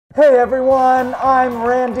Hey everyone, I'm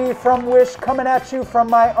Randy from Wish, coming at you from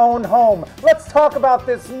my own home. Let's talk about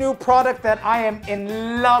this new product that I am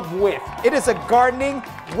in love with. It is a gardening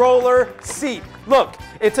roller seat. Look,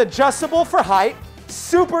 it's adjustable for height,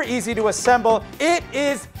 super easy to assemble. It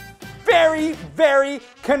is very, very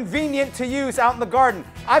convenient to use out in the garden.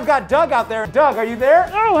 I've got Doug out there. Doug, are you there?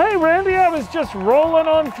 Oh, hey, Randy, I was just rolling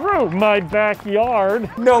on through my backyard.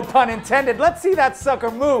 No pun intended. Let's see that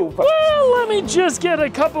sucker move. Well, let me just get a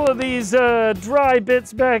couple of these dry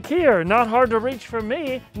bits back here. Not hard to reach for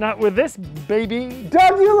me, not with this baby.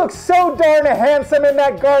 Doug, you look so darn handsome in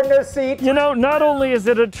that gardener seat. You know, not only is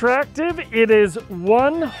it attractive, it is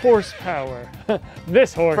 1 horsepower.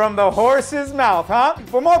 This horse. From the horse's mouth, huh?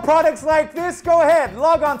 For more products like this, go ahead,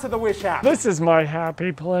 log on to the Wish app. This is my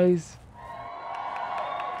happy place.